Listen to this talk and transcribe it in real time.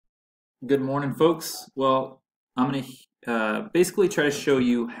Good morning, folks. Well, I'm going to basically try to show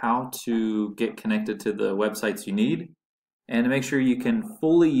you how to get connected to the websites you need and to make sure you can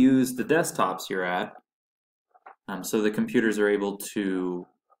fully use the desktops you're at so the computers are able to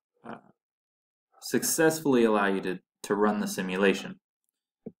uh, successfully allow you to run the simulation.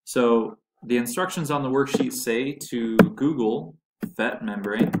 So the instructions on the worksheet say to Google FET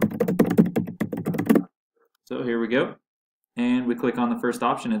membrane. So here we go. And we click on the first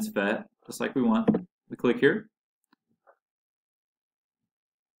option, it's FET, just like we want. We click here.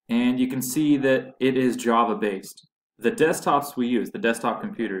 And you can see that it is Java based. The desktops we use, the desktop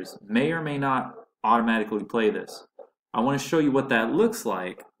computers, may or may not automatically play this. I want to show you what that looks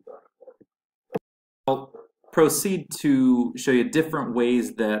like. I'll proceed to show you different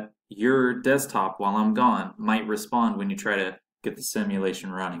ways that your desktop, while I'm gone, might respond when you try to get the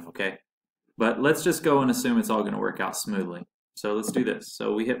simulation running, okay? But let's just go and assume it's all going to work out smoothly. So let's do this.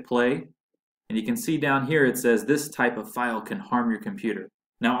 So we hit play, and you can see down here it says this type of file can harm your computer.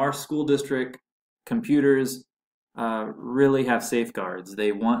 Now, our school district computers really have safeguards.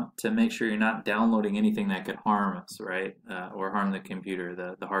 They want to make sure you're not downloading anything that could harm us, right? Or harm the computer,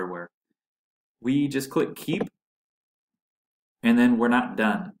 the hardware. We just click keep, and then we're not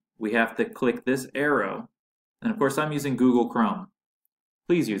done. We have to click this arrow. And of course, I'm using Google Chrome.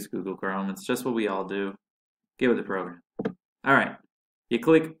 Please use Google Chrome. It's just what we all do. Get with the program. All right. You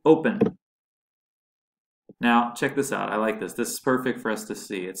click open. Now, check this out. I like this. This is perfect for us to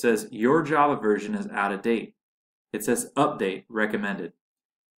see. It says your Java version is out of date. It says update recommended.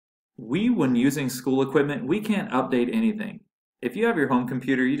 When using school equipment, we can't update anything. If you have your home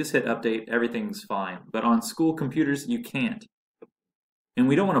computer, you just hit update, everything's fine. But on school computers, you can't. And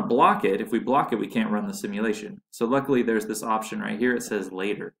we don't want to block it. If we block it, we can't run the simulation. So luckily, there's this option right here. It says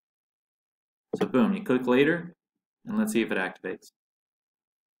later. So boom, you click later, and let's see if it activates.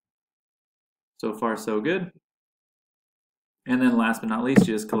 So far, so good. And then last but not least,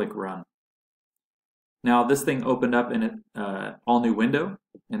 you just click run. Now this thing opened up in an all new window,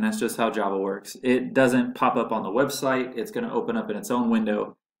 and that's just how Java works. It doesn't pop up on the website. It's going to open up in its own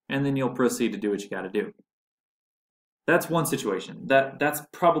window, and then you'll proceed to do what you got to do. That's one situation. That's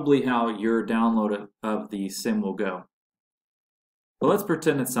probably how your download of the sim will go. But let's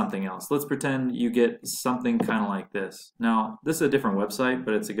pretend it's something else. Let's pretend you get something kind of like this. Now, this is a different website,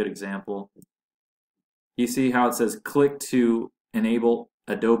 but it's a good example. You see how it says click to enable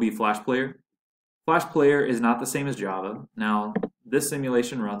Adobe flashplayer? Flashplayer is not the same as Java. Now, this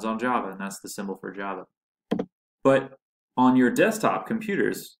simulation runs on Java, and that's the symbol for Java. But on your desktop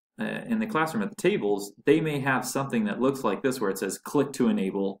computers, in the classroom at the tables, they may have something that looks like this where it says click to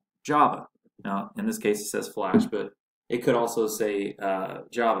enable Java. Now, in this case, it says Flash, but it could also say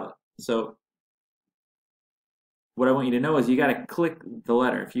Java. So what I want you to know is you got to click the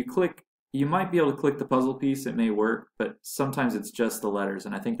letter. If you click, you might be able to click the puzzle piece. It may work, but sometimes it's just the letters,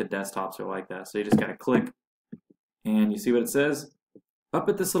 and I think the desktops are like that. So you just got to click, and you see what it says? Up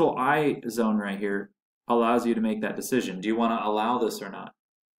at this little eye zone right here allows you to make that decision. Do you want to allow this or not?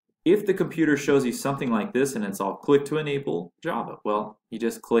 If the computer shows you something like this and it's all click to enable Java, well, you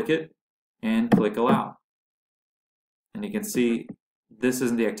just click it and click allow. And you can see this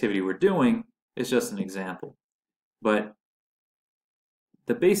isn't the activity we're doing, it's just an example. But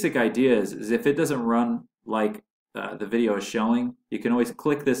the basic idea is if it doesn't run like the video is showing, you can always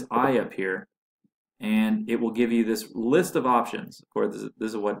click this eye up here and it will give you this list of options. Of course, this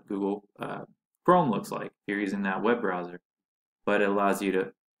is what Google Chrome looks like if you're using that web browser. But it allows you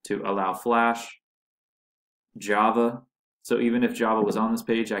to allow Flash, Java. So even if Java was on this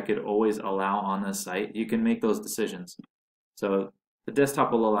page, I could always allow on this site. You can make those decisions. So the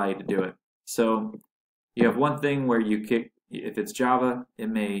desktop will allow you to do it. So you have one thing where you kick, if it's Java,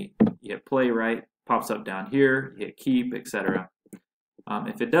 you hit play, right? Pops up down here, you hit keep, etc.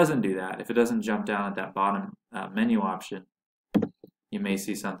 If it doesn't do that, if it doesn't jump down at that bottom menu option, you may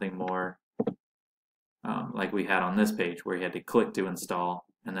see something more like we had on this page where you had to click to install,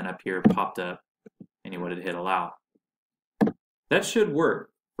 and then up here it popped up and you would have hit allow. That should work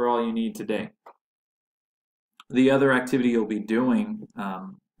for all you need today. The other activity you'll be doing,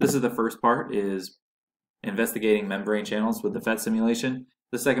 this is the first part, is investigating membrane channels with the FET simulation.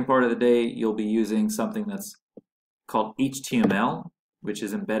 The second part of the day, you'll be using something that's called HTML, which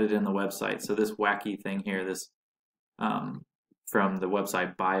is embedded in the website. So this wacky thing here, this from the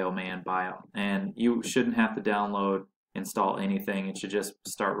website Bioman Bio. And you shouldn't have to download, install anything. It should just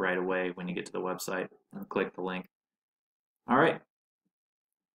start right away when you get to the website and click the link. All right.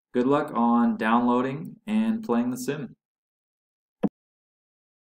 Good luck on downloading and playing the sim.